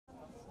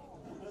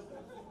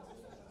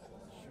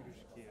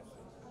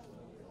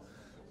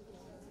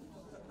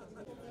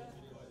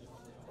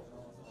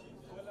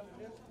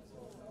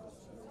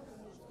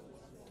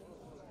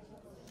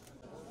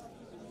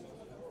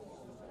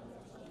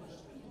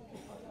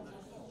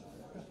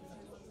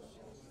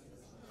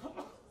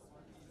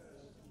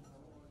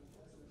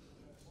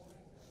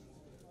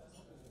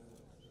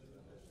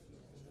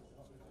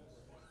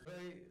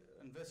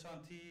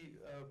veçanti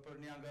për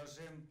një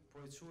angazhim po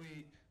i quaj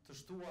të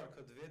shtuar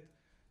këtë vit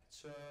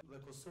që dhe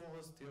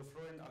Kosovës t'i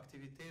ofrojnë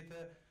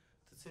aktivitete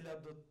të cilat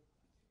do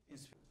të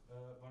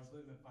inspirojnë.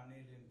 Vazhdoj me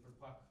panelin për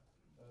pak.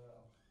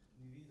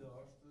 Një video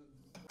është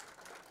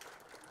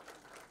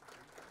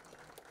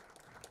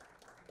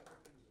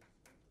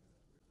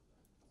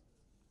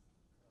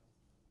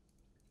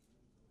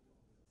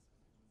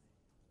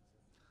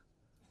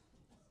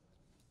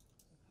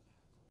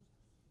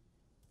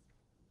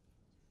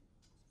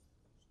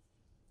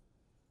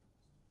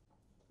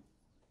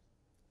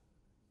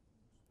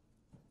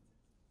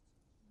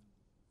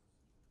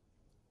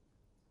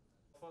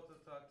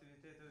fotot të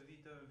aktiviteteve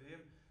viteve në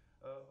vim,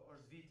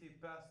 është viti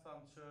 5 tam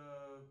që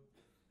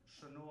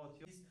shënohet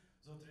jo.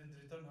 Zotrin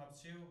Driton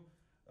Hapqiu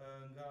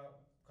nga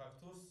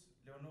Kaktus,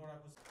 Leonora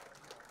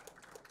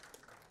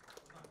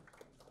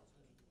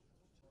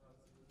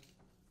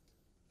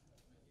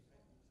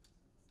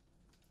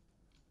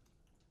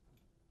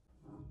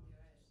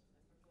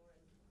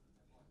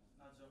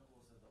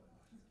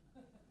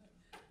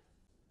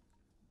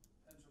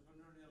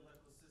Entrepreneurial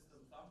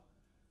Ecosystem tam,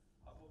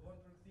 apo bën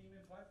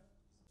përkthimin pak?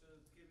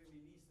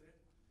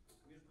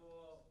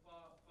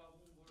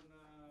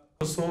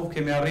 Në Kosovë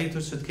kemi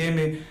arritur që të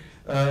kemi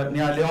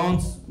një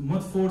aliancë më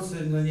të fortë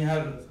se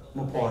ndonjëherë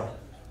më parë.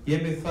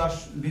 Jemi thash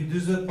mbi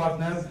 40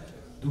 partnerë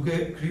duke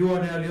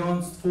krijuar një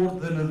aliancë të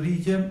fortë dhe në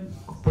rritje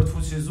për të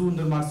fuqizuar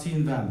ndërmarrësinë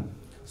në vend.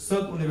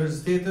 Sot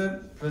universitetet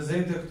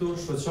prezente këtu,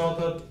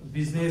 shoqatat,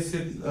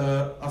 bizneset,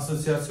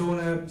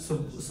 asociacione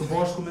së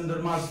bashku me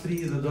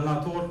ndërmarrësi dhe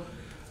donator,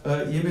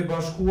 jemi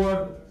bashkuar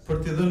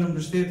për t'i dhënë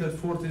mbështetje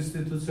fortë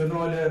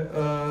institucionale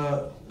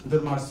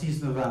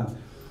ndërmarrësisë në vend.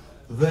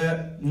 Dhe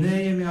ne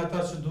jemi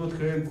ata që duhet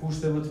krijojmë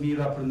kushte më të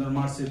mira për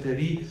ndërmarrësit e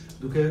ri,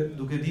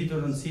 duke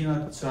ditur rëndësinë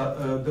që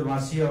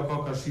ndërmarrësia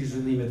ka shi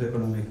zhvillimit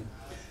ekonomik.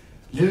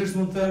 Lirisht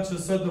mund të them që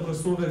sot në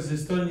Kosovë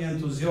ekziston një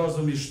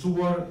entuziazëm i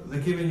shtuar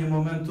dhe kemi një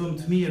momentum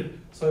të mirë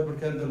sa i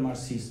përket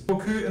ndërmarrësisë. Po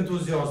ky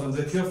entuziazëm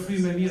dhe kjo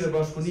frymë e mirë e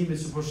bashkëpunimit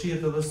që po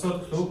shihet edhe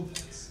sot këtu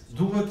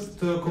duhet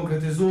të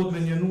konkretizohet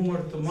me një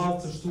numër të madh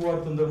të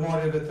shtuar të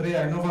ndërmarrjeve të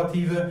reja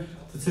inovative,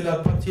 të cilat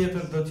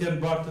patjetër do të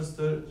jenë bartës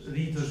të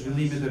ri të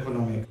zhvillimit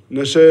ekonomik.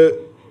 Nëse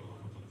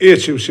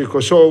ecim si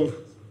Kosovë,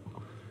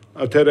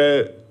 atëherë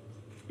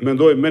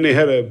mendoj më një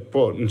herë,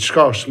 po në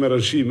çka është me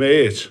rëndësi me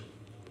ecë.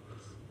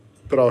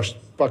 Pra është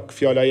pak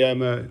fjala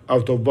jeme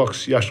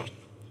autobox jashtë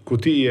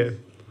kutije.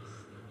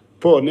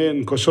 Po ne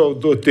në Kosovë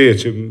duhet të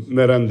ecim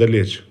me rend dhe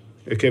ligj.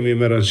 E kemi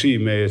me rëndësi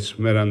me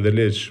ecë me rend dhe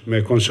ligj,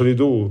 me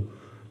konsolidu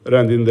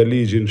rendin dhe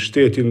ligjin,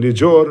 shtetin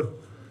ligjor.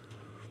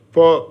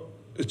 Po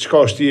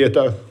çka është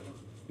jeta?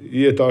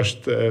 Jeta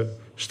është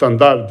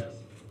standard,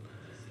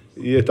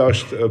 jeta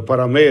është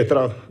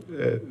parametra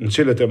në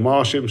cilët e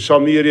masim,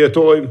 sa mirë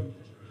jetojmë,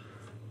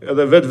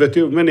 edhe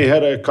vetë me një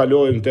herë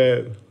kalojmë të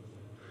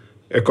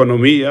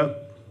ekonomia,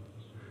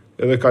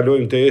 edhe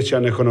kalojmë të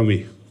eqja në ekonomi.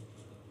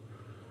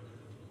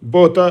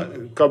 Bota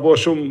ka bo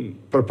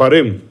shumë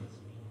përparim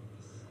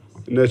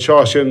në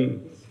qasjen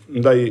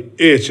ndaj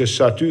eqjes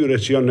atyre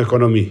që janë në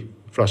ekonomi,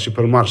 pra si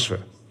për marsve.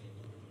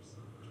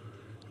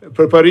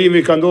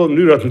 Përparimi ka ndodhë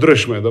mënyrat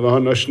ndryshme, dhe më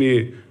hënë është një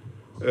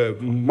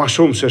ma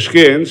shumë se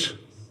shkencë,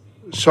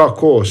 sa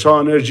kohë, sa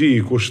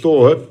energji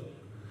kushtohet,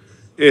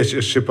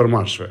 eqjes si për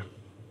marsve.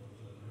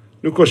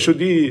 Nuk është që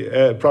di,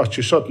 pra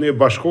që sot ne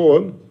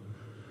bashkohem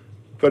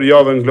për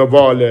javën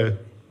globale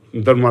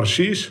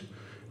ndërmarrësisë,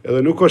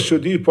 edhe nuk është që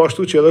di, po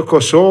ashtu që edhe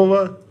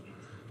Kosova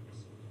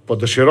po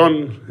dëshiron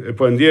e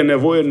po ndjen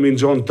nevojën me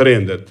nxon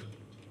trendet.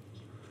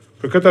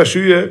 Për këtë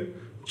arsye,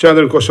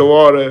 Qendrën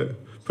Kosovare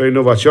për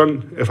inovacion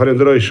e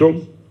falenderoj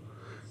shumë,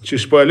 që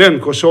s'po e lën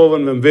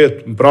Kosovën me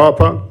mbet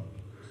mbrapa,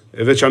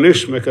 e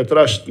veçanërisht me këtë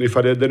rast një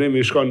falenderim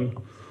i shkon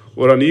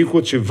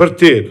Uranikut që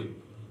vërtet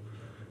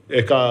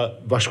e ka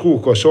bashku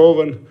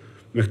Kosovën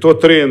me këto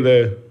trende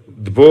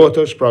të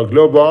botës, pra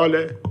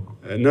globale,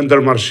 në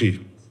ndërmarrësi.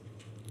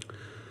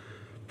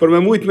 Për me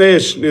mujt me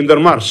ecë një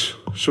ndërmarrës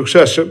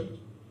suksesëm,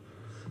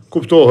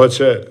 kuptohet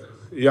se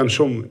janë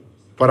shumë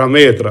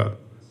parametra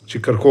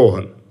që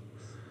kërkohen.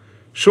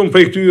 Shumë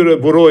për këtyre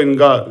burojnë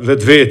nga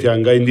vetvetja,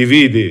 nga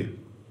individi,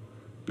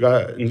 nga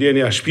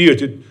ndjenja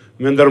shpirtit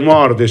me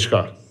ndërmarrë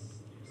diçka.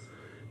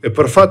 E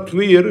për fat të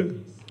mirë,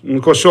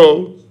 në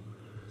Kosovë,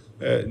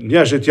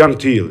 njerëzit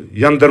janë tillë,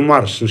 janë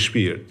ndërmarrës në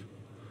shpirt.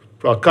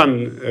 Pra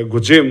kanë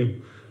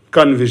guxim,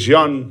 kanë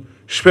vizion,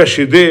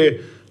 shpesh ide,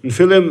 në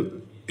fillim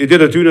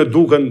idetë e tyre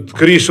duken të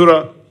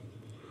krisura,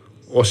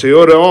 ose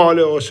jo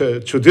reale,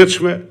 ose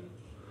çuditshme,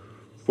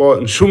 po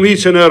në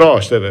shumicën e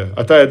rasteve,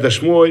 ata e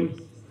dëshmojnë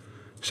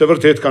se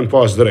vërtet kanë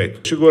pas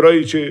drejt. Siguroj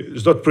që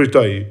s'do të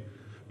pritoj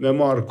me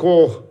marrë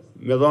kohë,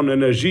 me dhënë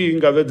energji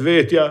nga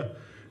vetvetja,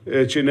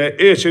 që në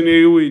eqen e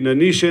juj, në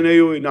nishen e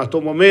juj, në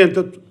ato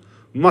momentet,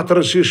 ma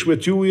të rëndësishme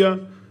t'juja,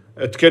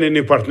 të keni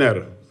një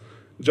partner.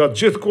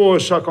 Gjatë gjithë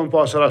kohës sa kam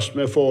pas rast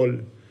me folë,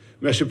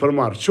 me si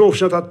përmarë,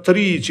 qofshin ata të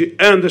ri që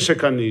ende se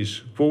kanë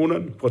nisë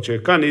punën, po që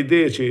kanë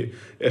ide që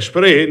e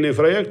shprehin një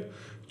projekt,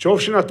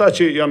 qofshin ata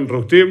që janë në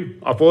rrugtim,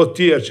 apo të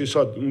tjerë që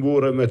sot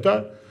mburë me ta,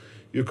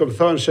 Ju kam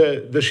thënë se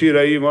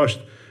dëshira ime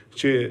është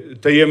që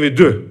të jemi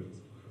dy.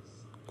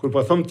 Kur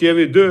po thëmë të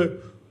jemi dy,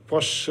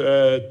 pos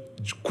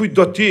kujt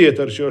do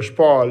tjetër që është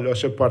palë,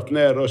 ose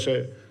partner, ose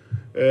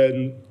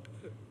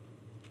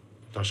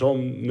ta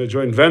shohim në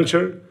joint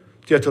venture,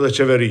 tjetë edhe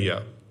qeveria.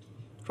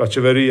 Pra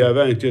qeveria e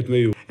vendit tjetë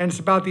me ju. And it's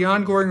about the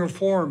ongoing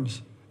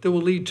reforms that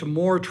will lead to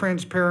more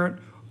transparent,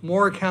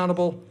 more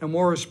accountable, and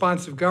more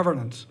responsive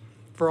governance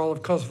for all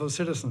of Kosovo's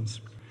citizens.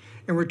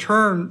 In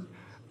return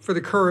for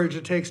the courage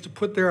it takes to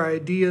put their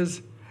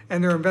ideas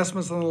and their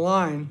investments on the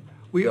line,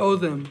 we owe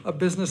them a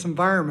business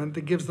environment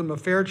that gives them a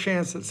fair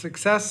chance at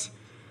success,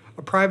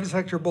 a private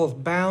sector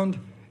both bound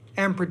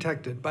and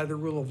protected by the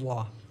rule of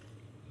law.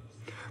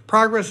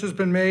 Progress has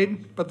been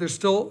made, but there's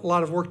still a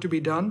lot of work to be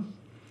done.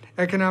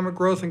 Economic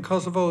growth in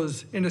Kosovo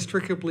is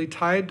inextricably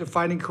tied to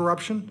fighting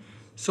corruption,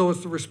 so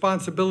it's the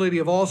responsibility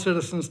of all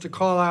citizens to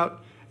call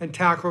out and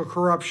tackle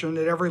corruption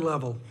at every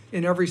level,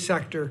 in every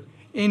sector,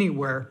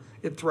 anywhere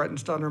it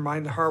threatens to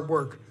undermine the hard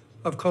work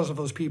of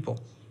Kosovo's people.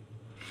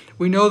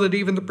 We know that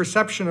even the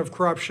perception of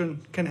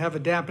corruption can have a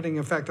dampening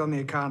effect on the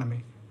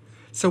economy.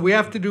 So we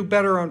have to do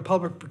better on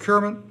public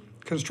procurement,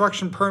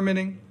 construction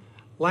permitting,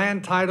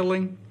 land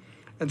titling,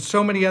 and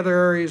so many other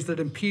areas that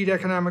impede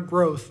economic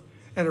growth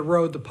and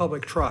erode the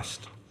public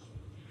trust.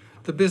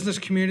 The business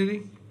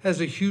community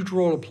has a huge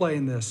role to play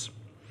in this.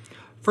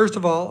 First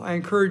of all, I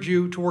encourage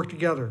you to work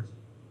together.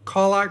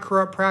 Call out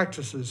corrupt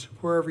practices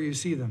wherever you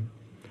see them.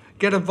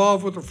 Get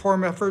involved with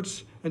reform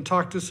efforts and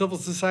talk to civil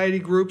society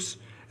groups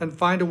and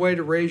find a way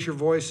to raise your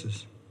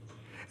voices.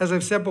 As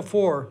I've said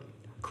before,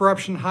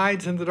 corruption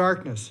hides in the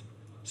darkness,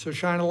 so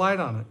shine a light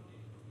on it.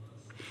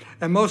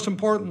 And most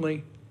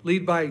importantly,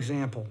 lead by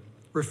example.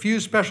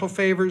 Refuse special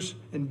favors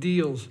and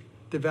deals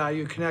that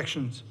value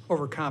connections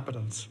over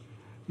competence.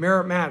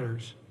 Merit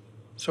matters,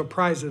 so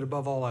prize it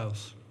above all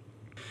else.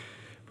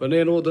 Për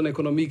ne në odën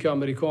ekonomike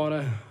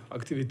amerikane,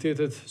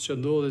 aktivitetet që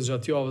ndodhin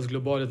gjatë javës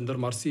globale të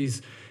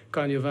ndërmarrësisë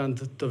ka një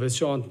vend të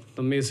veçantë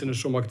në mesin e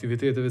shumë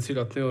aktiviteteve të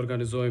cilat ne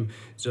organizojmë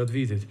gjatë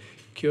vitit.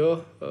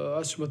 Kjo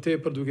aq më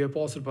tepër duke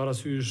pasur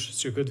parasysh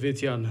që këtë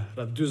vit janë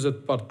rreth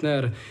 40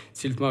 partnerë,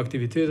 cilët me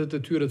aktivitetet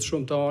e tyre të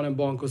shumta anë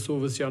Bankë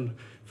Kosovës janë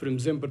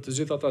frymëzim për të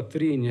gjithë ata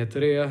trinje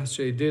të reja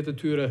që idetë e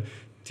tyre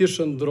të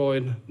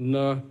shndrojnë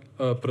në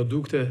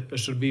produkte e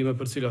shërbime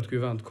për cilat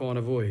ky vend ka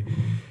nevojë.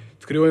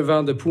 Të krijojnë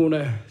vende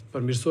pune, të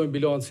përmirësojnë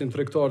bilancin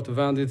tregtar të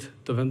vendit,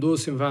 të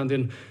vendosin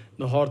vendin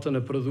në hartën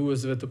e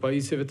prodhuesve të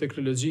pajisjeve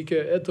teknologjike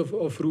e të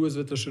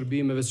ofruesve të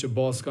shërbimeve që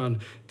bazë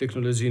kanë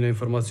teknologjinë e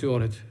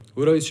informacionit.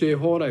 Uroj që e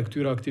hona e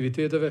këtyre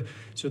aktiviteteve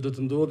që do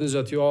të ndodhin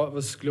gjatë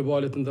javës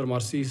globale të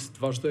ndërmarrësisë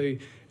të vazhdoj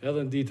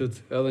edhe në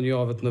ditët edhe në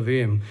javët në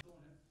vijim.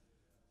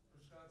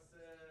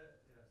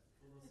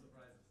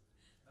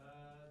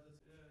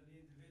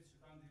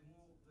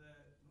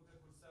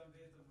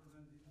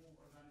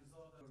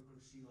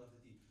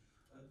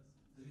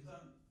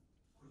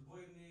 Kur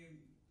bëjmë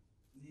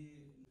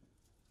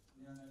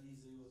një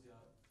analizë jotja,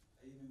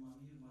 a jemi ma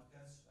mirë, ma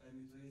keq, a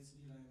jemi të ecë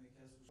mirë, a jemi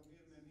keq.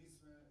 Mirë me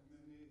nisme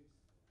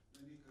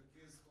me një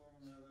kërkesë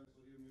komë edhe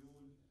kur jemi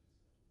ullë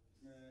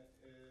me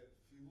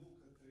fillu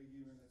këtë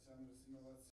tregimin e qendrës inovacion.